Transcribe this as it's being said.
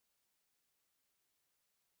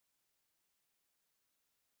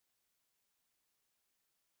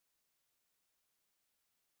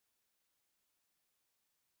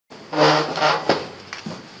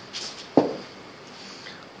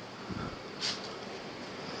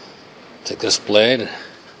Take this blade and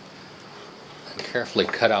carefully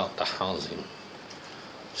cut out the housing.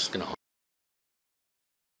 Just gonna.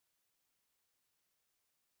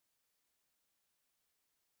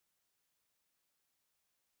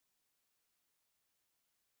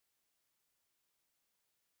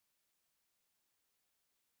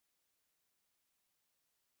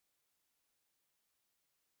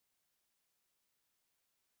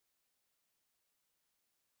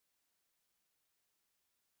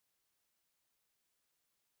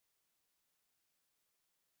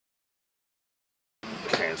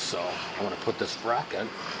 Okay, so I'm going to put this bracket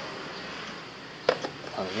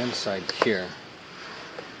on the inside here.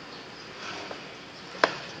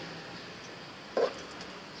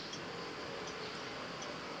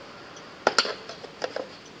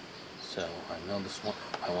 So I know this one,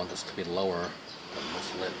 I want this to be lower than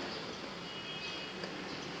this lid.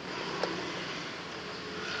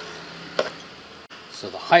 So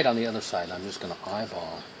the height on the other side, I'm just going to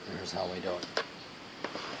eyeball. Here's how we do it.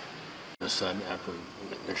 This side, after we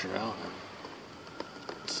measure out,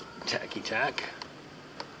 some tacky tack.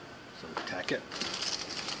 So tack it.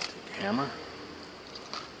 Take a hammer.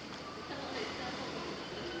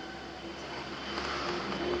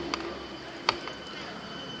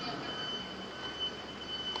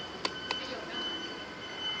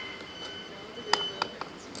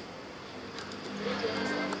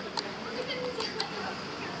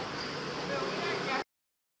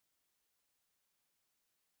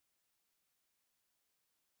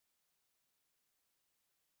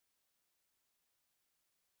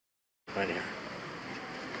 Right here.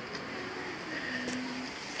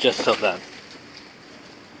 Just so that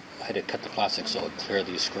I had to cut the plastic so it would clear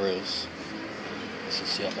these screws. This will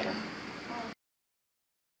seal better.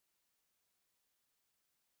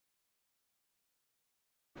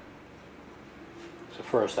 So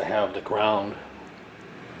first I have the ground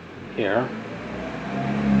here.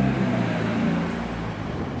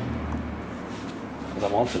 The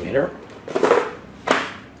multimeter.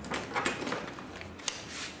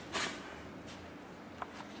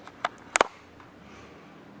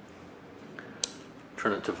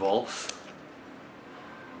 Turn it to volts.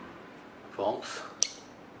 Volts.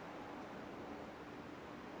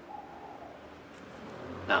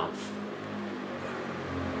 Now,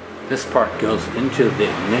 this part goes into the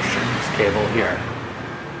ignition. This cable here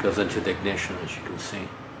goes into the ignition, as you can see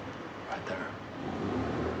right there.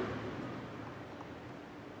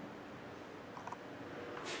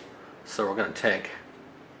 So we're going to take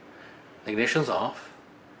the ignition's off.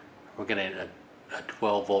 We're getting a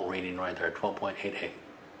 12 volt reading right there, 12.88.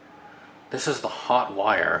 This is the hot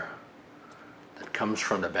wire that comes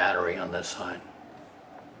from the battery on this side.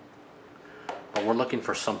 But we're looking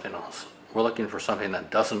for something else. We're looking for something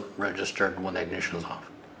that doesn't register when the ignition is off.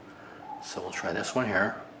 So we'll try this one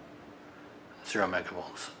here, 0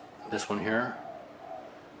 megavolts. This one here,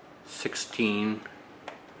 16.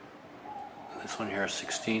 This one here,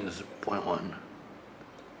 16, this is 0.1.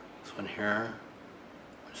 This one here,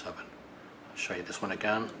 0.7. I'll show you this one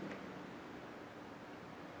again.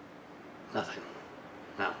 Nothing.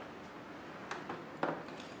 Now,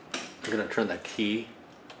 we're going to turn the key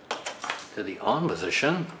to the on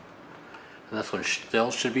position, and this one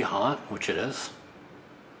still should be hot, which it is.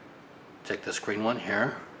 Take this green one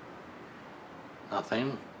here.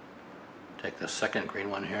 Nothing. Take the second green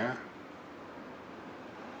one here.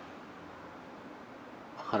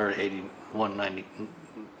 180, 190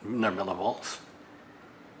 millivolts.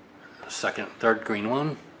 Third green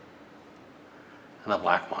one, and a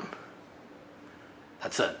black one.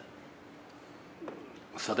 That's it.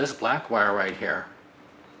 So this black wire right here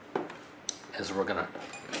is we're going to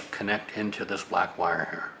connect into this black wire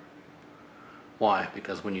here. Why?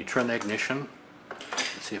 Because when you turn the ignition,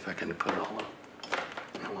 let's see if I can put it all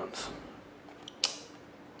at once.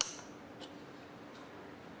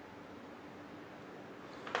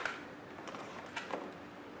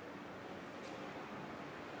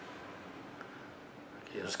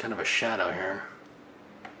 There's kind of a shadow here,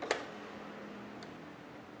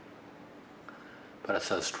 but it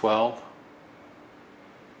says 12.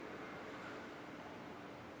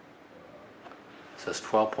 It says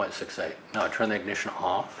 12.68. Now I turn the ignition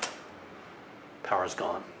off. Power's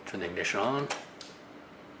gone. Turn the ignition on.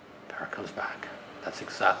 Power comes back. That's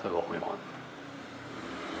exactly what we want.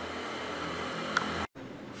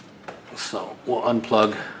 So we'll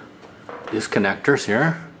unplug these connectors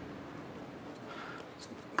here.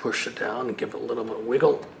 Push it down and give it a little bit of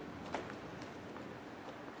wiggle.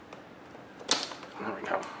 There we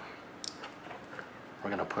go. We're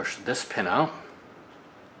going to push this pin out.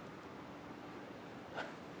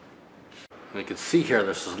 We can see here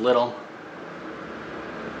there's this little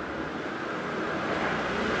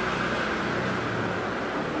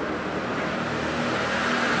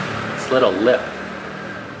little lip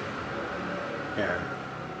here.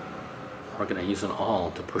 We're going to use an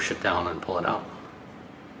awl to push it down and pull it out.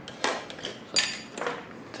 So,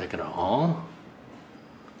 take an awl,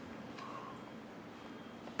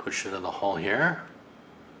 push it in the hole here,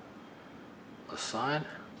 this side,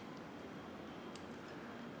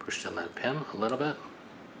 push down that pin a little bit,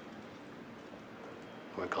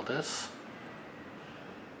 wiggle this,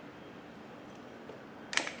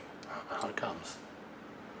 out it comes,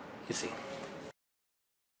 easy.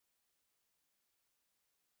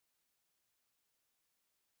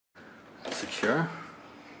 Secure.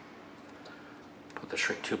 Put the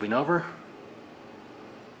shrink tubing over.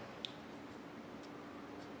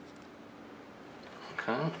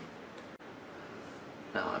 Okay.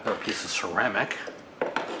 Now I've got a piece of ceramic.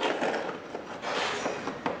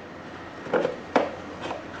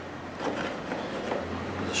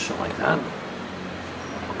 Position like that.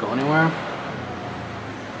 Won't go anywhere.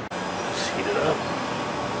 Just heat it up.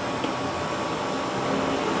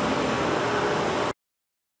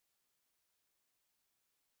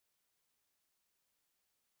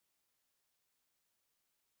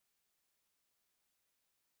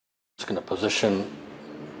 Just going to position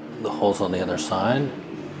the holes on the other side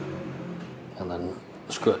and then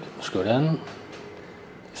screw it in.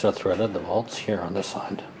 These are threaded, the bolts here on this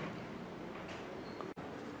side.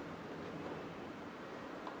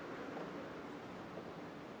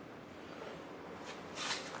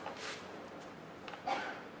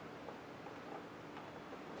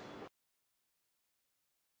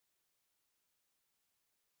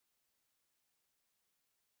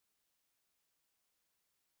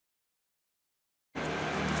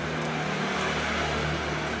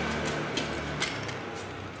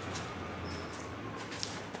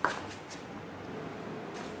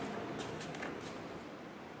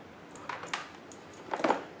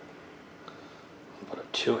 Put a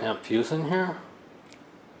 2-amp fuse in here.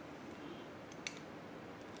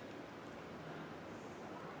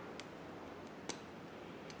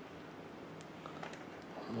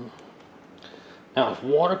 Now if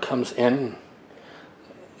water comes in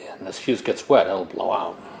and this fuse gets wet, it'll blow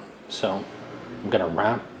out. So I'm going to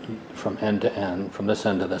wrap from end to end, from this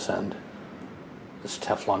end to this end, this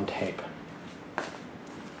Teflon tape.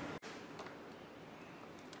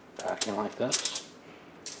 Backing like this.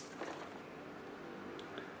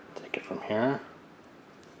 Take it from here.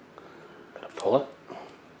 Gonna pull it.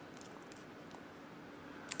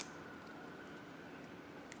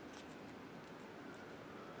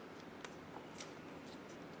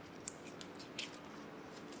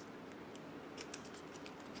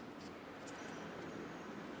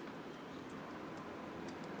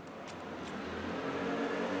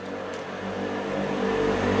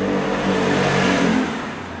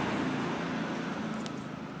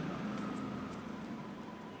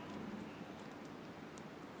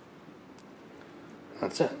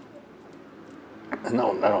 That's it. And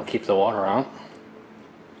that'll keep the water out.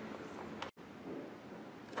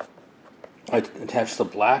 I attach the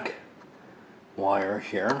black wire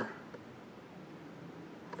here.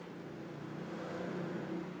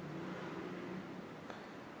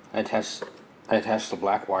 I attach the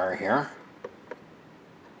black wire here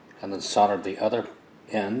and then soldered the other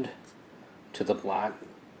end to the black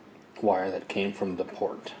wire that came from the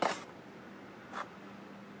port.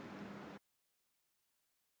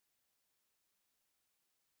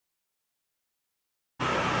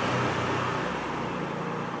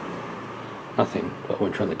 Nothing, but we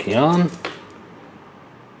turn the key on,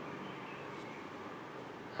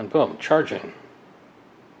 and boom, charging.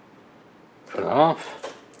 Turn it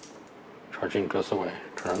off, charging goes away.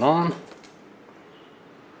 Turn it on,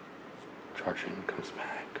 charging comes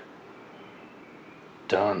back.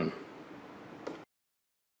 Done.